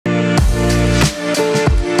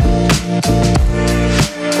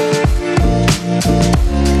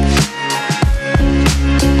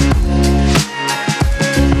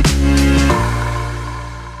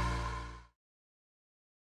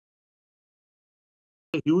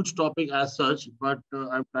a huge topic as such, but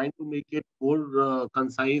I'm trying to make it more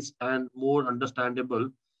concise and more understandable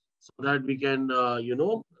so that we can,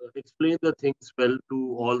 explain the things well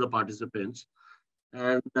to all the participants.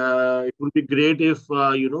 And it would be great if,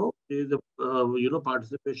 there is a,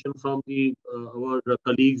 participation from the our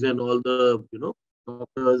colleagues and all the,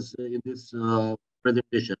 doctors in this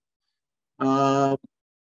presentation. Uh,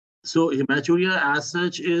 so hematuria as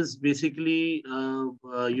such is basically,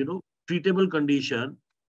 treatable condition,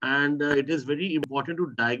 and it is very important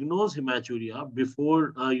to diagnose hematuria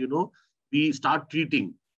before, we start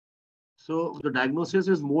treating. So the diagnosis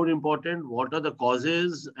is more important. What are the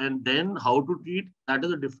causes, and then how to treat? That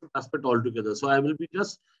is a different aspect altogether. So I will be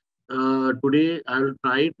just today. I will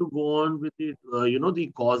try to go on with the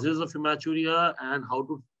the causes of hematuria and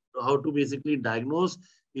how to basically diagnose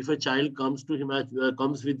if a child comes to hematuria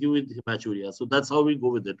comes with you with hematuria. So that's how we go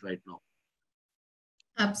with it right now.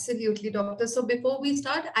 Absolutely, doctor. So before we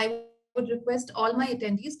start, I would request all my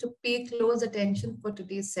attendees to pay close attention for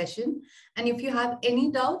today's session. And if you have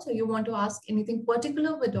any doubts or you want to ask anything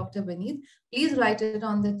particular with Dr. Vineet, please write it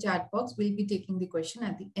on the chat box. We'll be taking the question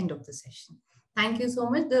at the end of the session. Thank you so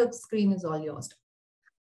much. The screen is all yours.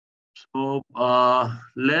 So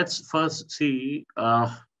let's first see.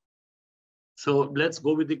 So let's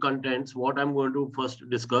go with the contents. What I'm going to first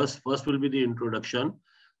discuss first will be the introduction.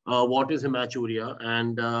 What is hematuria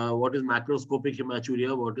and what is macroscopic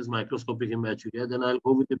hematuria? What is microscopic hematuria? Then I'll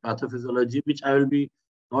go with the pathophysiology, which I will be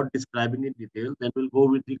not describing in detail. Then we'll go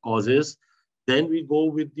with the causes. Then we go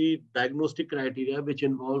with the diagnostic criteria, which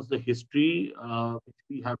involves the history, which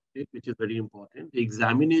we have to take, which is very important. The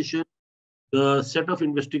examination, the set of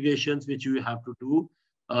investigations which you have to do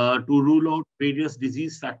to rule out various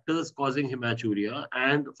disease factors causing hematuria,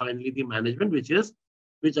 and finally the management,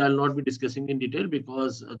 which I'll not be discussing in detail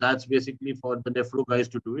because that's basically for the nephro guys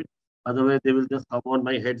to do it. Otherwise, they will just come on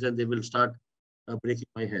my heads and they will start breaking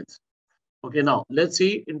my heads. Okay, now let's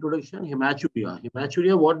see introduction. Hematuria.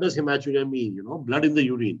 Hematuria. What does hematuria mean? Blood in the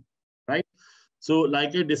urine, right? So,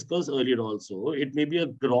 like I discussed earlier also, it may be a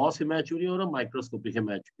gross hematuria or a microscopic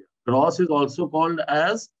hematuria. Gross is also called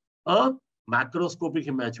as a macroscopic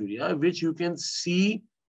hematuria, which you can see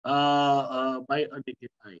by a naked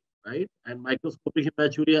eye, right? And microscopic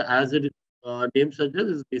hematuria, as it name suggests,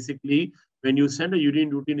 is basically when you send a urine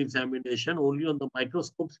routine examination, only on the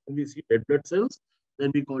microscopes when we see red blood cells, then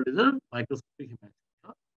we call it a microscopic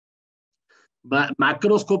hematuria.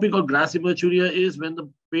 Macroscopic or grass hematuria is when the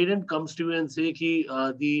parent comes to you and say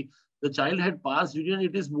the child had passed urine,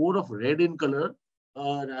 it is more of red in color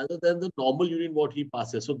rather than the normal urine what he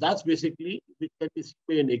passes. So that's basically which can be seen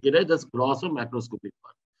by a naked eye. That's gross or macroscopic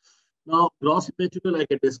one. Now, gross hematuria, like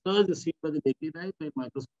I discussed, is seen by the naked eye. By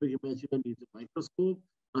microscopic hematuria needs a microscope.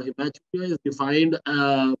 Hematuria is defined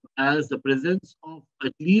as the presence of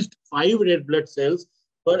at least 5 red blood cells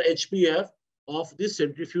per HPF of this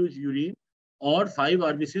centrifuge urine, or 5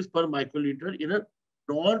 RBCs per microliter in a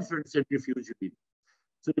non-centrifuge urine.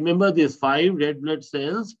 So remember this, 5 red blood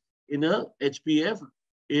cells in a HPF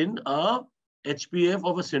of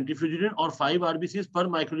a centrifuge urine, or 5 RBCs per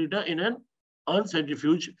microliter in an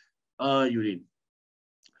uncentrifuge urine.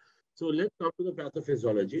 So let's come to the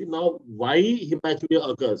pathophysiology. Now, why hematuria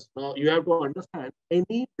occurs? Now, you have to understand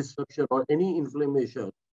any disruption or any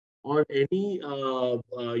inflammation or any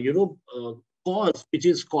cause which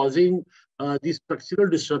is causing the structural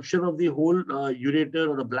disruption of the whole ureter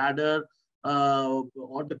or the bladder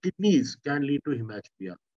or the kidneys can lead to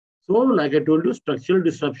hematuria. So, like I told you, structural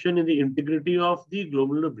disruption in the integrity of the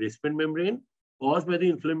glomerular basement membrane caused by the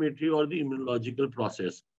inflammatory or the immunological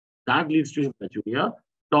process, that leads to hematuria.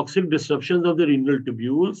 Toxic disruptions of the renal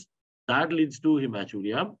tubules, that leads to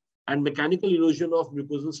hematuria. And mechanical erosion of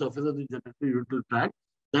mucosal surface of the genitourinary tract,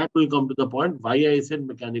 that will come to the point why I said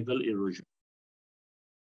mechanical erosion.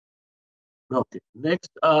 Okay,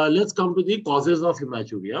 next, let's come to the causes of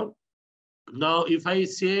hematuria. Now, if I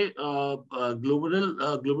say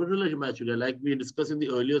glomerular hematuria, like we discussed in the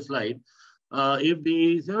earlier slide, if there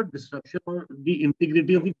is a disruption or the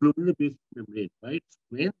integrity of the glomerular basement membrane, right?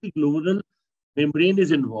 When the glomerular membrane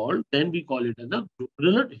is involved, then we call it as a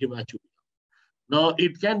glomerular hematuria. Now,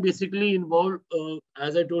 it can basically involve,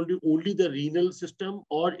 as I told you, only the renal system,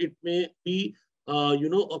 or it may be, a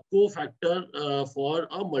cofactor for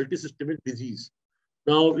a multisystemic disease.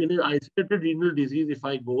 Now, in an isolated renal disease, if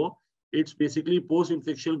I go, it's basically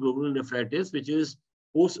post-infectious glomerulonephritis, which is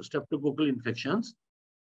post-streptococcal infections.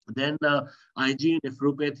 Then IgA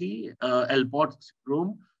nephropathy, Alport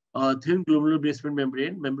syndrome, thin glomerular basement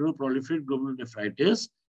membrane, membranous-proliferative glomerulonephritis,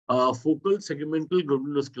 focal segmental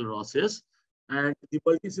glomerulosclerosis, and the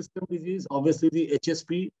multi-system disease, obviously the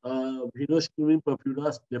HSP, venous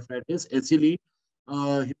purpura nephritis, SLE,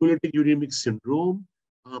 hemolytic uremic syndrome,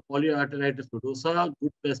 polyarteritis nodosa,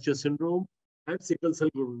 good pasture syndrome, and sickle cell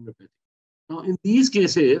glomerulonephritis. Now, in these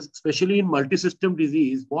cases, especially in multi-system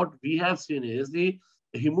disease, what we have seen is the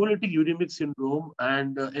hemolytic uremic syndrome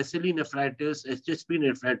and SLE nephritis, HSP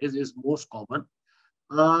nephritis is most common.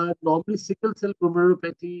 Normally, sickle cell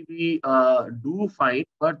glomerulopathy we do find,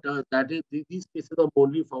 but that is these cases are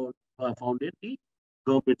only found in the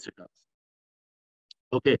government setups.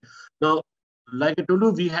 Okay. Now, like I told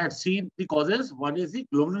you, we had seen the causes. One is the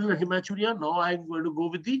glomerular hematuria. Now I'm going to go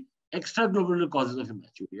with the extraglomerular causes of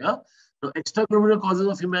hematuria. Now, extraglomerular causes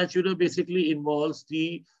of hematuria basically involves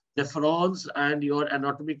the nephrons and your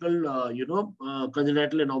anatomical,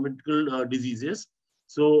 congenital anatomical diseases.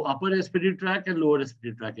 So upper respiratory tract and lower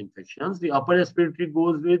respiratory tract infections. The upper respiratory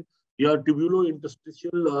goes with your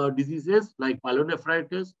tubulointerstitial diseases like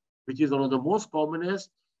pyelonephritis, which is one of the most commonest.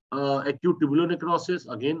 Acute tubular necrosis,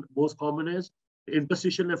 again, most commonest.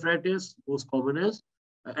 Interstitial nephritis, most commonest.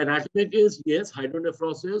 Anatomic is, yes,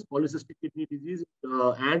 hydronephrosis, polycystic kidney disease,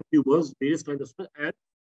 and tumors, various kinds of stuff, and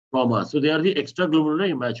trauma. So they are the extraglomerular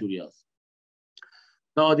hematurias.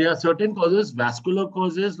 Now, there are certain causes, vascular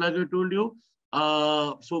causes, like I told you.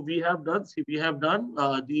 So we have done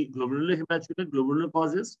the glomerular hematuria, glomerular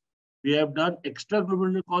causes. We have done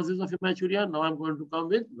extraglomerular causes of hematuria. Now I'm going to come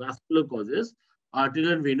with vascular causes.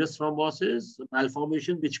 Arterial and venous thrombosis,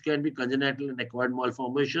 malformation, which can be congenital and acquired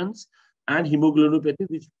malformations, and hemoglobinopathy,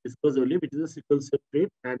 which we discussed earlier, which is a sickle cell trait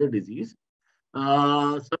and a disease.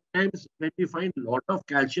 Sometimes when we find a lot of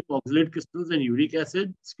calcium oxalate crystals and uric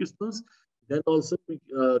acid crystals, then also we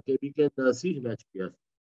can see hematuria.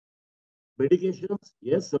 Medications,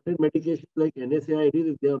 yes, certain medications like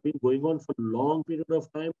NSAIDs, they have been going on for a long period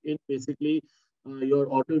of time in basically your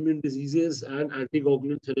autoimmune diseases and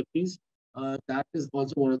anticoagulant therapies. That is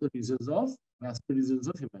also one of the reasons of vascular reasons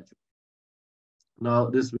of hematuria. Now,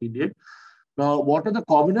 this we did. Now, what are the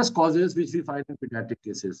commonest causes which we find in pediatric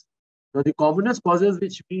cases? Now, the commonest causes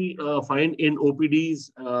which we find in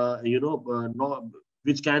OPDs,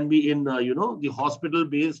 which can be in, the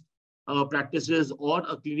hospital-based practices or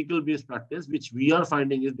a clinical-based practice, which we are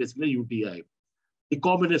finding is basically UTI. The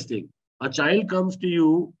commonest thing, a child comes to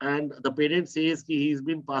you and the parent says he's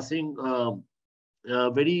been passing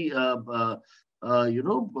very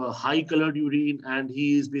high colored urine, and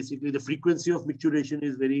he is basically the frequency of micturition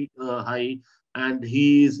is very high, and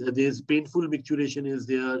there's painful micturition is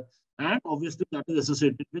there, and obviously that is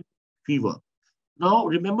associated with fever. Now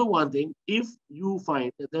remember one thing, if you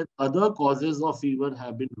find that other causes of fever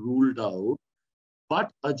have been ruled out,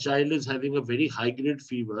 but a child is having a very high grade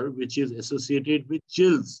fever which is associated with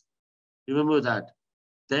chills, remember that.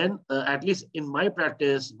 Then, at least in my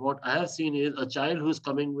practice, what I have seen is a child who is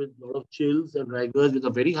coming with a lot of chills and rigors with a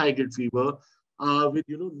very high grade fever, with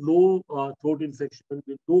low throat infection,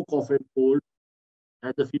 with no cough and cold,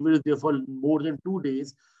 and the fever is there for more than 2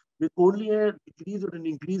 days, with only a decrease or an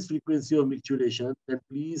increased frequency of micturition, then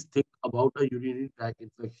please think about a urinary tract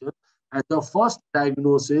infection as the first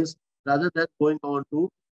diagnosis, rather than going on to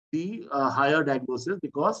the higher diagnosis,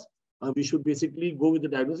 because we should basically go with the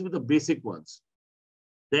diagnosis with the basic ones.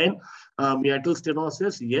 Then meatal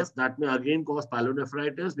stenosis, yes, that may again cause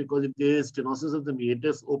pyelonephritis, because if there is stenosis of the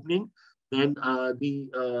meatus opening, then there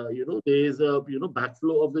is a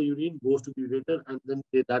backflow of the urine goes to the ureter, and then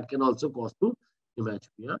that can also cause to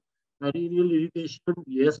hematuria. Perineal irritation,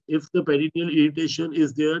 yes, if the perineal irritation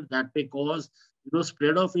is there, that may cause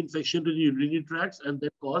spread of infection to the urinary tracts and then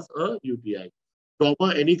cause a UTI.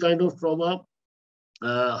 Trauma, any kind of trauma,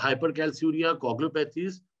 hypercalciuria,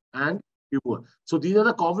 coagulopathies, and tumor. So these are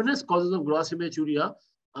the commonest causes of gross hematuria.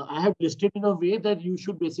 I have listed in a way that you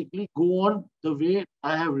should basically go on the way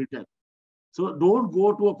I have written. So don't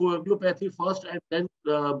go to a coagulopathy first and then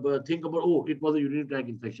think about, oh, it was a urinary tract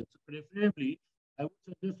infection. So preferably, I would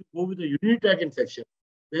suggest to go with a urinary tract infection.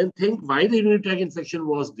 Then think why the urinary tract infection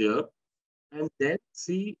was there, and then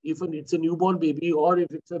see if it's a newborn baby or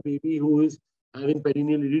if it's a baby who is having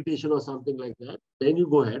perineal irritation or something like that. Then you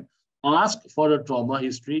go ahead, ask for a trauma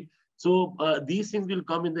history. So these things will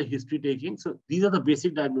come in the history taking. So these are the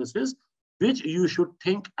basic diagnoses which you should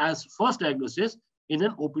think as first diagnosis in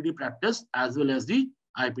an OPD practice as well as the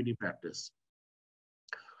IPD practice.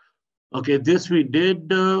 Okay, this we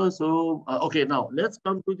did. Okay, now let's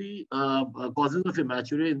come to the causes of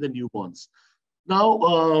hematuria in the newborns.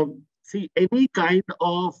 Now, see, any kind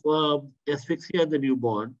of asphyxia in the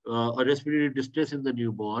newborn, or respiratory distress in the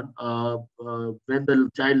newborn, when the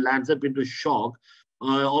child lands up into shock,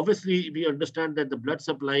 obviously we understand that the blood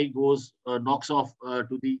supply goes, knocks off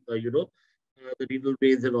to the, the renal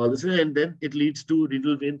veins and all this, and then it leads to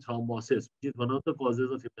renal vein thrombosis, which is one of the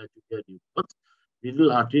causes of hematuria in newborns.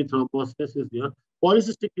 Renal artery thrombosis is there.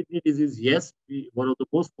 Polycystic kidney disease, yes, one of the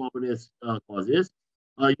most commonest causes.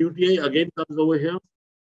 UTI again comes over here.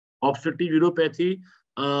 Obstructive uropathy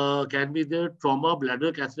can be there. Trauma,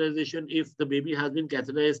 bladder catheterization. If the baby has been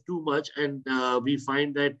catheterized too much, and we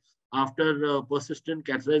find that after persistent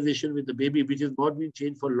catheterization with the baby, which has not been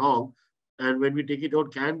changed for long, and when we take it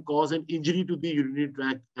out, can cause an injury to the urinary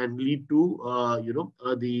tract and lead to,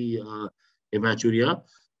 the hematuria.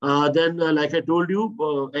 Then, like I told you,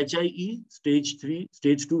 HIE stage 3,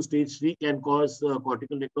 stage 2, stage 3 can cause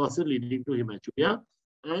cortical necrosis leading to hematuria,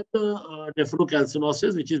 and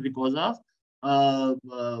nephrocalcinosis, which is because of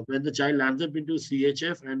when the child lands up into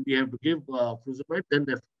CHF and we have to give furosemide, then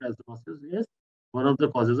nephrocalcinosis is one of the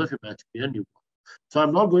causes of hematuria in newborn. So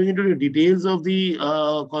I'm not going into the details of the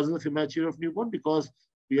causes of hematuria of newborn because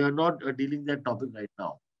we are not dealing that topic right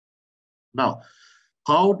now. Now,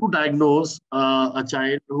 how to diagnose a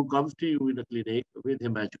child who comes to you in a clinic with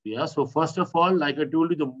hematuria? So first of all, like I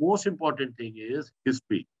told you, the most important thing is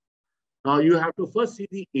history. Now you have to first see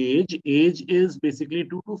the age. Age is basically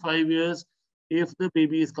 2 to 5 years. If the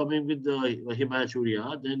baby is coming with the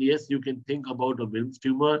hematuria, then yes, you can think about a Wilms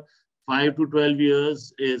tumor. 5 to 12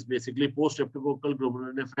 years is basically post-streptococcal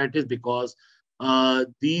glomerulonephritis because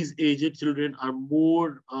these aged children are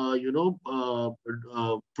more,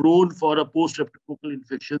 prone for a post-streptococcal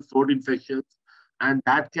infection, throat infections, and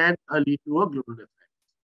that can lead to a glomerulonephritis.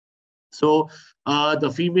 So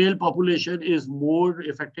the female population is more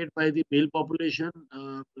affected by the male population,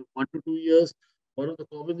 1 to 2 years. One of the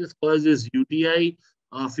commonest causes is UTI,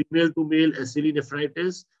 female to male SLE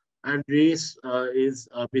nephritis, and race is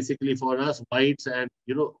basically for us whites and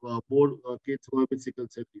more kids who have with sickle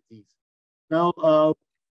cell disease. Now,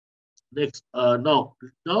 next, now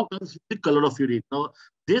comes the color of urine. Now,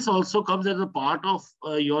 this also comes as a part of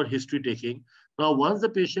your history taking. Now, once the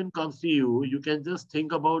patient comes to you, you can just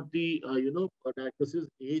think about the, diagnosis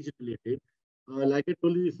age related. Like I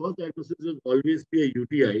told you, the first diagnosis will always be a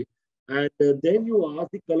UTI. And then you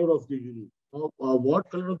ask the color of the urine. Now, what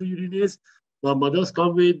color of the urine is? Mothers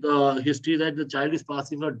come with history that the child is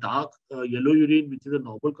passing a dark yellow urine, which is a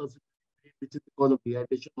normal concentration, which is because of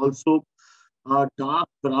dehydration. Also, dark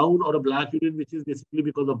brown or a black urine, which is basically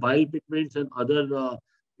because of bile pigments and other,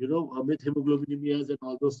 methemoglobinemia and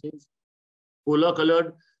all those things. Polar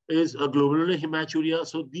colored is a glomerular hematuria.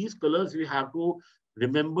 So these colors we have to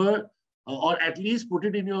remember or at least put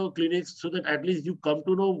it in your clinics so that at least you come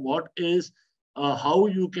to know what is, how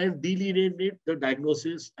you can delineate the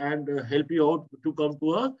diagnosis and help you out to come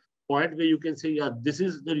to a point where you can say, yeah, this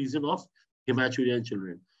is the reason of hematuria in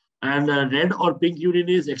children. And red or pink urine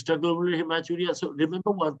is extraglomerular hematuria. So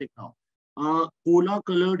remember one thing now. Polar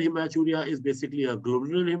colored hematuria is basically a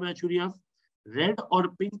glomerular hematuria. Red or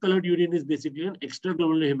pink colored urine is basically an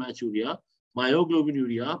extraglomerular hematuria.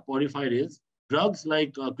 Myoglobinuria, porphyrids, drugs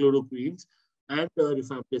like chloroquines and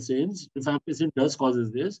rifampicins. Rifampicin does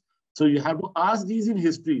causes this. So you have to ask these in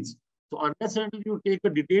histories. So unless until you take a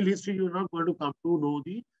detailed history, you're not going to come to know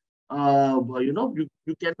the,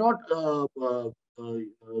 you cannot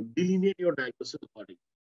delineate your diagnosis accordingly.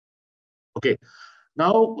 Okay.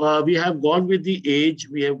 Now we have gone with the age,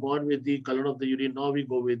 we have gone with the color of the urine. Now we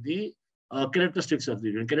go with the characteristics of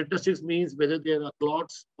the urine. Characteristics means whether there are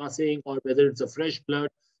clots passing or whether it's a fresh blood,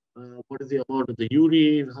 what is the amount of the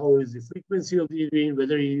urine, how is the frequency of the urine,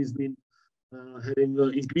 whether he's been having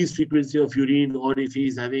increased frequency of urine or if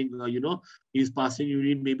he's having, he's passing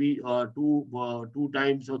urine maybe two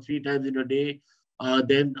times or 3 times in a day.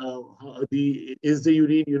 Then is the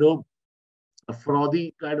urine, a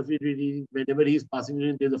frothy kind of urine. Whenever he's passing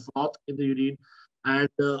urine, there's a froth in the urine. And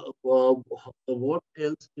what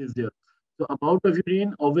else is there? So amount of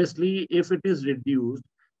urine, obviously, if it is reduced,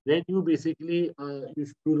 then you basically you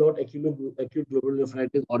should rule out acute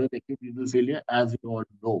glomerulonephritis or an acute renal failure, as we all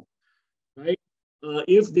know, right?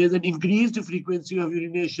 If there's an increased frequency of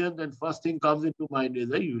urination, then first thing comes into mind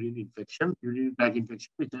is a urine infection, urinary tract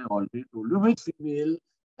infection, which I already told you, with female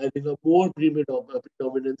having a more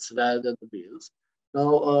predominance rather than the males.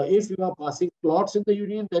 Now, if you are passing clots in the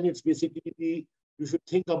urine, then it's basically you should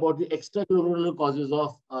think about the extraglomerular causes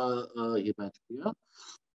of hematuria.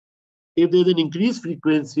 If there's an increased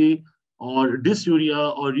frequency or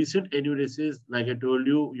dysuria or recent enuresis, like I told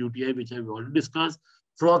you, UTI, which I've already discussed.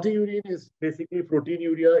 Frothy urine is basically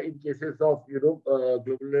proteinuria in cases of,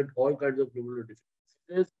 glomerular, all kinds of glomerular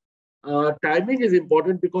deficiencies. Timing is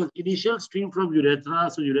important because initial stream from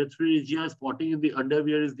urethra, so urethra spotting in the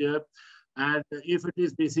underwear is there. And if it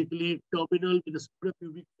is basically terminal with a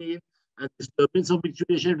suprapubic vein, and disturbance of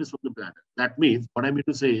micturition, it is from the bladder. That means, what I mean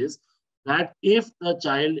to say is that if the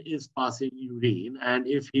child is passing urine and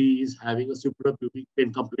if he is having a suprapubic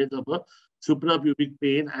pain, complaints of a suprapubic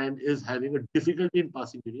pain and is having a difficulty in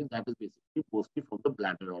passing urine, that is basically mostly from the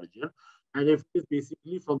bladder origin. And if it is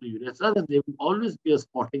basically from the urethra, then there will always be a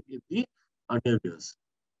spotting in the underwears.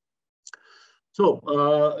 So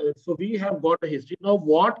we have got a history. Now,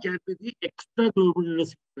 what can be the extraglomerular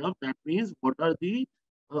symptoms? That means, what are the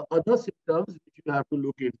other symptoms which you have to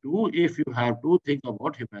look into if you have to think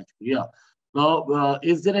about hematuria? Now,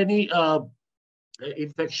 is there any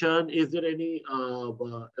infection? Is there any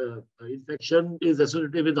infection is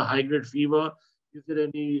associated with a high-grade fever? Is there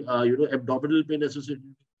any abdominal pain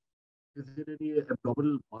associated? Is there any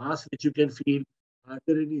abdominal mass which you can feel? Are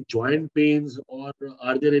there any joint pains or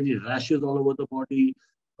are there any rashes all over the body?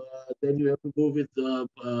 Then you have to go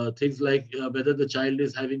with things like whether the child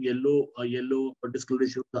is having yellow or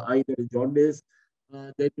discoloration of the eye, that is jaundice.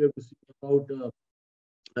 Then you have to see about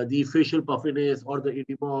the facial puffiness or the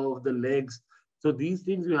edema of the legs. So these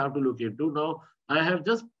things you have to look into. Now, I have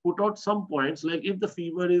just put out some points, like if the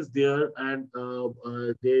fever is there and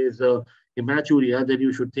there is a hematuria, then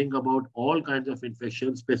you should think about all kinds of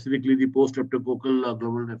infections, specifically the post-streptococcal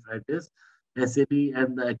glomerulonephritis, SLE,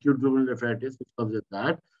 and the acute glomerulonephritis, which comes with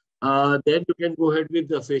that. Then you can go ahead with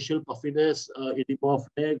the facial puffiness, edema of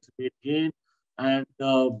legs, weight gain, and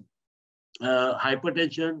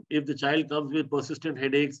hypertension. If the child comes with persistent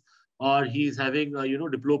headaches, or he's having,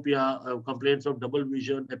 diplopia, complaints of double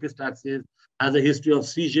vision, epistaxis, has a history of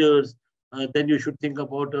seizures, then you should think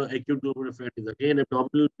about acute glomerulonephritis. Again,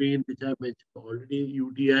 abdominal pain, which I mentioned already,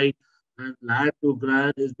 UTI, and land to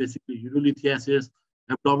grand is basically urolithiasis.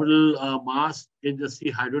 Abdominal mass, you can just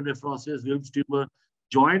see hydronephrosis, Wilms tumor.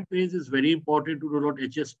 Joint pains is very important to rule out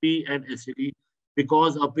HSP and SLE,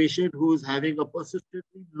 because a patient who is having a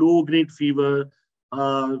persistently low-grade fever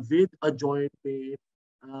with a joint pain,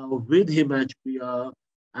 with hematuria,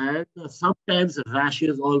 and sometimes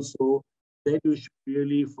rashes also, then you should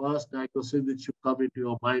really first diagnosis which should come into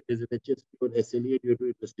your mind is an HSP or SLE, and you have to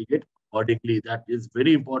investigate accordingly. That is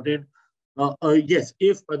very important. Yes,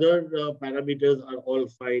 if other parameters are all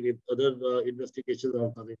fine, if other investigations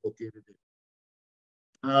are coming okay with it.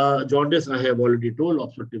 Jaundice, I have already told,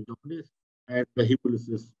 obstructive jaundice, and the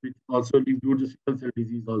hemolysis, which also includes the sickle cell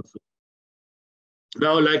disease also.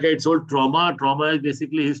 Now, like I told, trauma is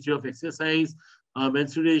basically history of exercise,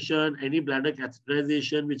 menstruation, any bladder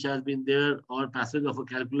catheterization which has been there, or passage of a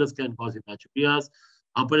calculus can cause hematuria.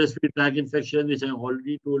 Upper respiratory tract infection, which I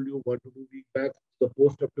already told you 1 to 2 weeks back, the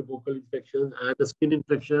post-streptococcal infection, and the skin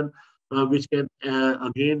infection, which can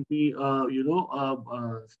again be,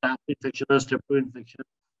 staph infection or strepto infection,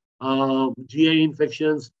 GI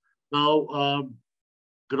infections. Now,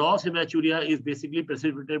 gross hematuria is basically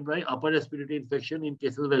precipitated by upper respiratory infection in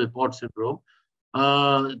cases of Alport syndrome.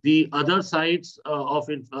 The other sites of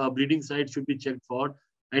bleeding sites should be checked for.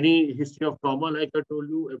 Any history of trauma, like I told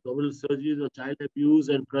you, abdominal surgeries or child abuse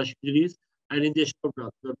and crush injuries, and ingestion of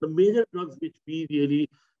drugs. The major drugs which we really,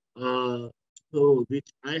 which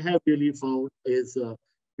I have really found is,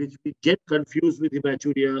 which we get confused with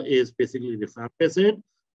hematuria, is basically rifampicin,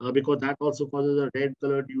 because that also causes a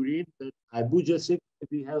red-colored urine. Then ibugesic,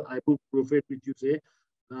 we have ibuprofen, which you say.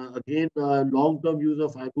 Again, long-term use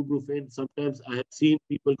of ibuprofen. Sometimes I have seen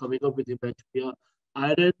people coming up with hematuria.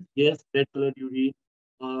 Iron, yes, red-colored urine.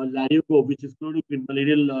 Larugo, which is chloroquine,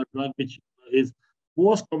 malarial drug, which is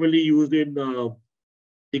most commonly used in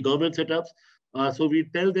the government setups. So we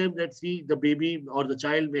tell them that, see, the baby or the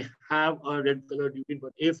child may have a red-colored urine,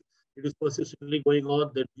 but if it is persistently going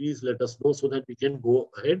on, then please let us know so that we can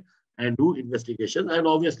go ahead and do investigation, and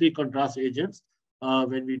obviously contrast agents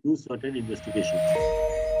when we do certain investigations.